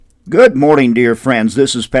Good morning, dear friends.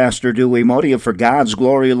 This is Pastor Dewey Modia for God's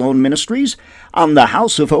Glory Alone Ministries on the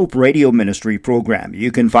House of Hope radio ministry program. You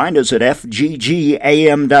can find us at fggam.org,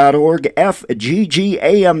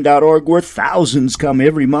 fggam.org, where thousands come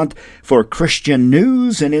every month for Christian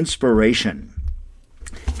news and inspiration.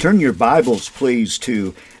 Turn your Bibles, please,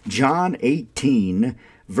 to John 18,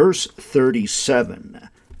 verse 37.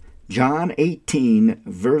 John 18,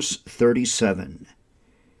 verse 37.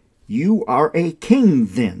 "You are a king,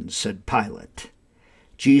 then," said Pilate.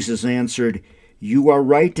 Jesus answered, "You are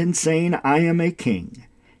right in saying I am a king.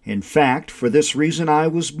 In fact, for this reason I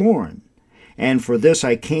was born, and for this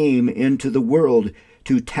I came into the world,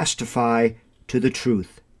 to testify to the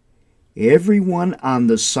truth. Everyone on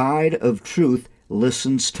the side of truth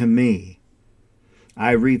listens to me."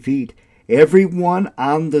 I repeat, everyone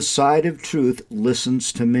on the side of truth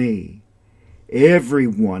listens to me.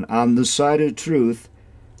 Everyone on the side of truth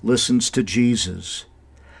listens to Jesus.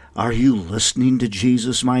 Are you listening to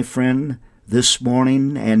Jesus, my friend, this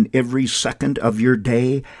morning and every second of your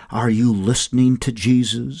day? Are you listening to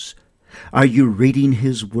Jesus? Are you reading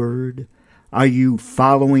His Word? Are you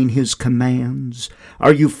following His commands?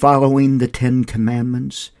 Are you following the 10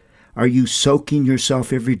 Commandments? Are you soaking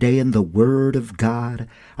yourself every day in the Word of God?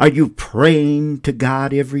 Are you praying to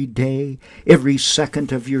God every day, every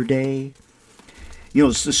second of your day? You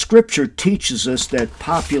know, the Scripture teaches us that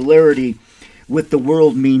popularity with the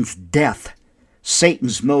world means death.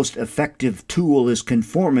 Satan's most effective tool is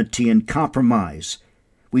conformity and compromise.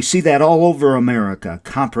 We see that all over America,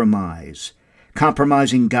 compromising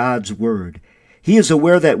God's Word. He is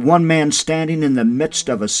aware that one man standing in the midst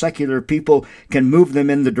of a secular people can move them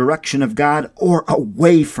in the direction of God or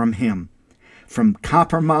away from Him. From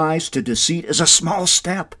compromise to deceit is a small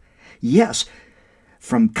step. Yes,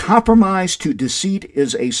 from compromise to deceit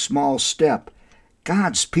is a small step.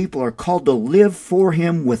 God's people are called to live for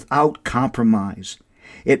Him without compromise.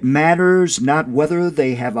 It matters not whether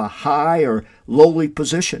they have a high or lowly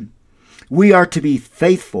position. We are to be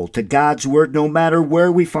faithful to God's Word no matter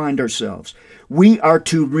where we find ourselves. We are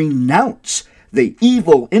to renounce the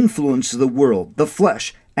evil influence of the world, the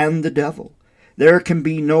flesh, and the devil. There can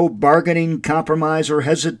be no bargaining, compromise, or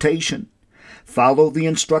hesitation. Follow the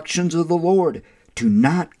instructions of the Lord. Do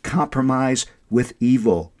not compromise with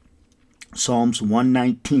evil. Psalms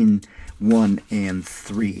 119, 1 and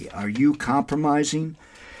 3. Are you compromising?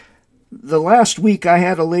 The last week I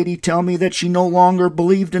had a lady tell me that she no longer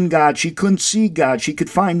believed in God. She couldn't see God. She could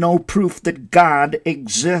find no proof that God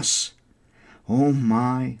exists. Oh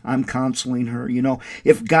my, I'm counseling her. You know,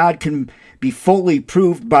 if God can be fully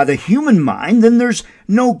proved by the human mind, then there's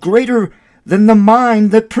no greater than the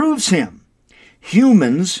mind that proves Him.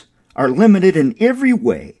 Humans are limited in every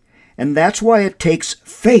way, and that's why it takes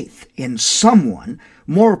faith in someone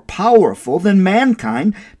more powerful than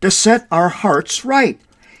mankind to set our hearts right.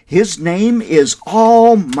 His name is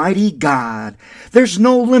Almighty God. There's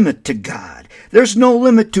no limit to God. There's no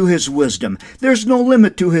limit to His wisdom. There's no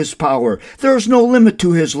limit to His power. There's no limit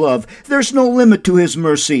to His love. There's no limit to His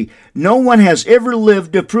mercy. No one has ever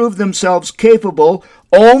lived to prove themselves capable.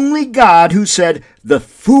 Only God, who said, "The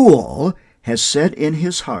fool has said in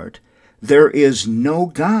his heart, there is no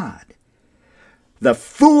God." The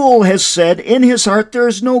fool has said in his heart, there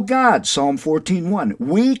is no God. Psalm 14:1.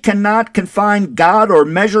 We cannot confine God or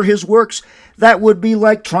measure His works. That would be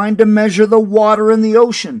like trying to measure the water in the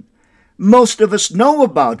ocean. Most of us know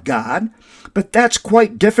about God, but that's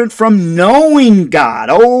quite different from knowing God.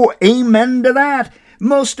 Oh, amen to that.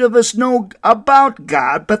 Most of us know about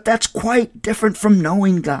God, but that's quite different from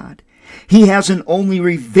knowing God. He hasn't only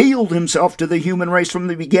revealed Himself to the human race from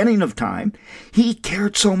the beginning of time. He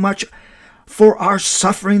cared so much for our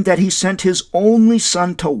suffering that He sent His only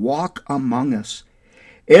Son to walk among us.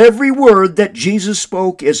 Every word that Jesus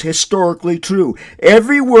spoke is historically true.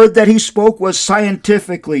 Every word that He spoke was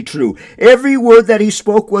scientifically true. Every word that He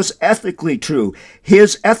spoke was ethically true.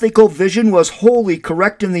 His ethical vision was wholly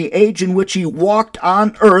correct in the age in which He walked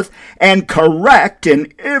on earth, and correct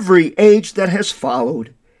in every age that has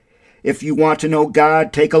followed. If you want to know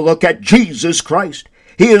God, take a look at Jesus Christ.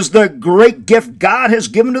 He is the great gift God has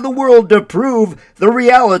given to the world to prove the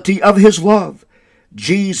reality of His love.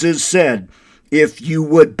 Jesus said, "If you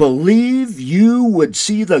would believe, you would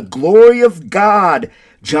see the glory of God."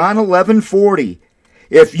 John 11:40.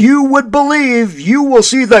 If you would believe, you will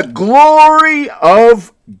see the glory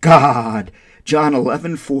of God. John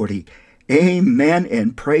 11:40. Amen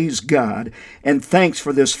and praise God. And thanks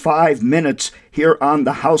for this 5 minutes here on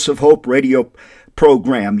the House of Hope radio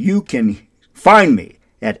program. You can find me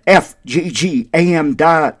at fggam.org,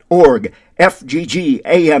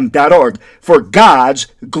 fggam.org, for God's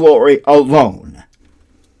glory alone.